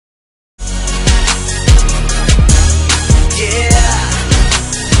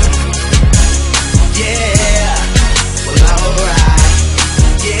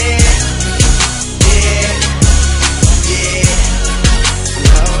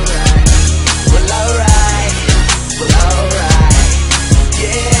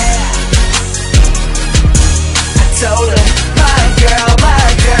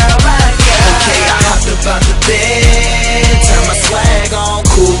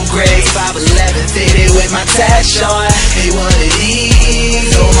attached on. Hey, what it is?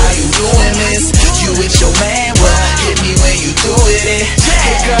 So how you doing, miss? You with your man? Well, hit me when you through with it.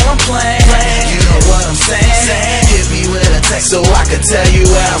 Hey, girl, I'm playing. You know what I'm saying? Hit me with a text so I can tell you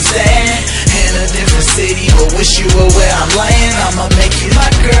where I'm staying. In a different city, but wish you were where I'm laying. I'ma make you my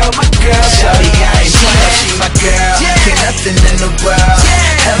girl, my girl. Shawty, I ain't playing, she my girl. Ain't nothing in the world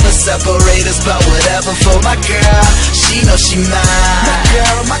ever separate us, but whatever for my girl. She know she mine. My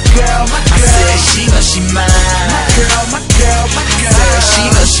girl, my girl, my girl. I said she know she mine. My girl, my girl, my girl. Said she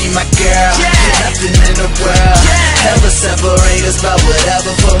know she my girl. Ain't nothing in the world ever separate us, but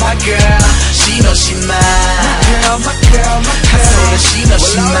whatever for my girl. She know she mine. My girl, my girl, my girl. I told her she know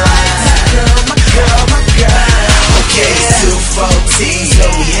she mine. My girl, my girl, my girl. Okay, it's 2:14, so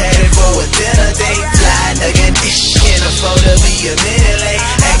we headed for a dinner date. Fly nugget ish, can't afford to be a minute late.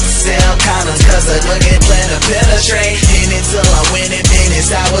 XL condoms, cause I look at plan to penetrate. In it till I win it,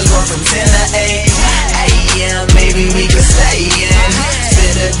 minutes, hours run from 10 to 8 a.m. Maybe we could stay in.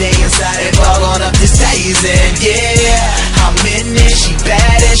 Spend a day inside and fall on up to season. Yeah, I'm in it, she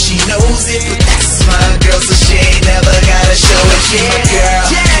bad and she knows it, but that's my girl, so she ain't never gotta show it. She my girl,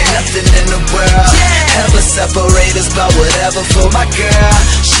 ain't nothing in the world ever separate us, but whatever for my girl.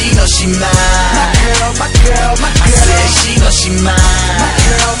 She know she mine. My girl, my girl, my girl. I said she know she mine. My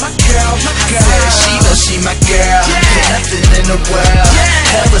girl, my girl, my girl. I said she know she my girl. Ain't nothing in the world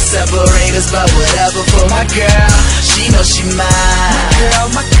ever separate us, but whatever for my girl. She know she mine. My girl,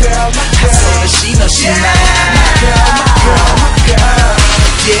 my girl, my girl. I told her she know she mine. My girl, my girl, my girl.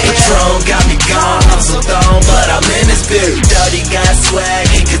 Yeah, Patron got me gone, I'm so thrown, but I'm in this bitch. Dirty got swag,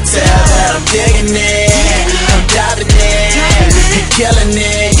 he could tell that I'm digging it. I'm diving in, and killing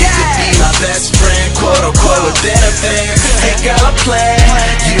it. You could be my best friend, quote unquote, with benefits. Hey girl, I'm playing,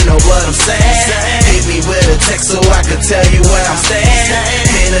 you know what I'm saying. Hit me with a text so I can tell you where I'm staying.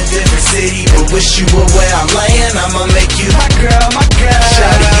 In a different city, but wish you were where I'm laying. I'ma make you my girl, my girl.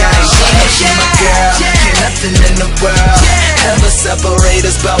 Shawty, I ain't playing, she my girl. Ain't nothing in the world ever separate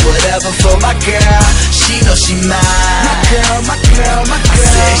us, but whatever for my girl. She know she mine. My girl, my girl, my girl. I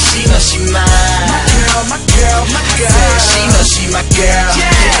said she know she mine. My girl, my girl, my girl. I said she know she my girl.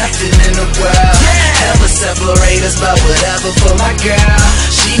 Ain't nothing in the world ever separate us, but whatever for my girl.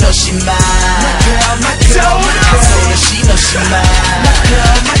 She know she mine. My girl, my girl, my girl. I told her she know she mine. My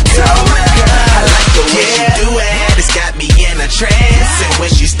girl, my girl, my girl. I like the way she do it. It's got me in a trance, and when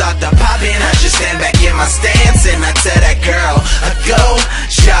she start to poppin', I just stand back in my stance and I tell that girl, go,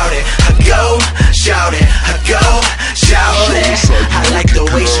 shout it, go, shout it, go, shout it. I like the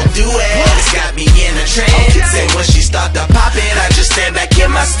way she do it. It's got me in a trance, and when she start to poppin', I just stand back in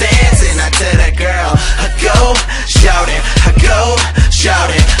my stance and I tell that girl, go, shout it, go,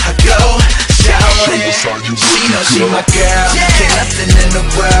 shout it, go, shout it. She know she my girl. Ain't nothing in the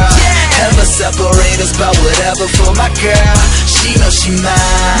world ever separate us, but whatever for my girl. She know she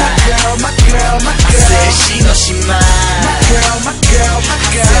mine. My girl, my girl, my girl. I said she know she mine. My girl, my girl, my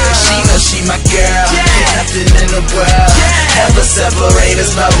girl. I said she know she my girl. Ain't nothing in the world ever separate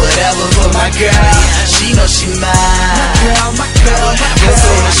us, but whatever for my girl. She know she mine. My girl, my girl, my girl. I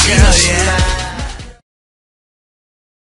told her she know she mine.